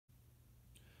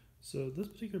So this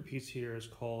particular piece here is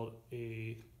called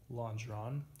a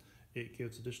Longeron. It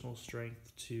gives additional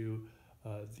strength to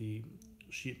the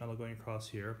sheet metal going across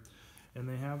here. And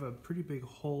they have a pretty big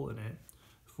hole in it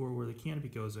for where the canopy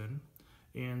goes in.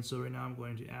 And so right now I'm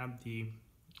going to add the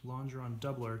Longeron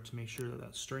doubler to make sure that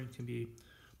that strength can be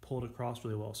pulled across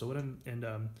really well. So I went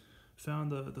and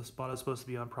found the spot it's supposed to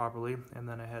be on properly, and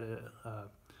then I had a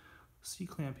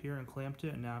C-clamp here and clamped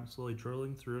it, and now I'm slowly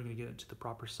drilling through and going to get it to the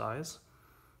proper size,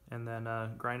 and then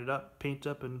grind it up, paint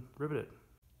up, and rivet it.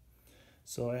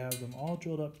 So I have them all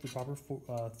drilled up to the proper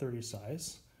 30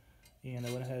 size, and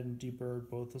I went ahead and deburred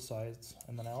both the sides,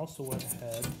 and then I also went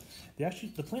ahead.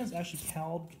 The plans actually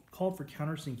called for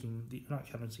countersinking, not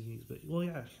countersinking, but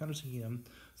countersinking them,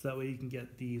 so that way you can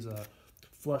get these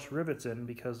flush rivets in,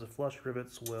 because the flush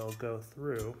rivets will go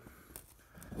through,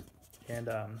 and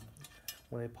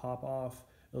when they pop off,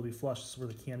 it'll be flush. This is where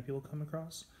the canopy will come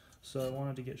across. So I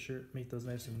wanted to make those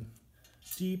nice and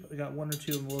deep. I got one or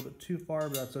two of them a little bit too far,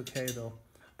 but that's okay. They'll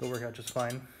work out just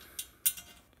fine.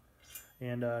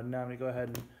 And now I'm gonna go ahead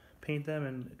and paint them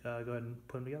and go ahead and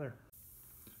put them together.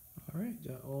 All right,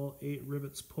 got all 8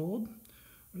 rivets pulled.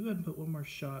 I'm gonna go ahead and put one more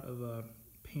shot of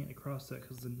paint across that,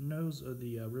 because the nose of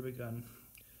the rivet gun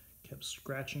kept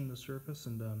scratching the surface,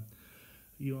 and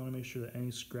you want to make sure that any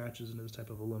scratches into this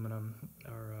type of aluminum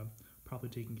are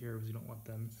properly taken care of, because you don't want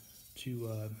them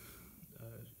to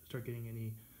start getting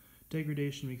any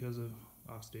degradation because of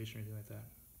oxidation or anything like that.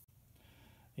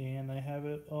 And I have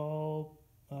it all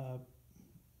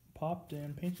popped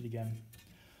and painted again.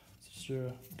 So just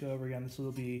to go over again, this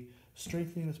will be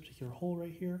strengthening this particular hole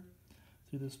right here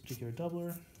through this particular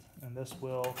doubler, and this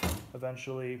will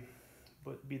eventually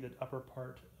be the upper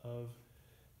part of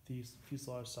the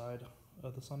fuselage side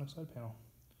of the Sonex side panel.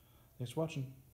 Thanks for watching.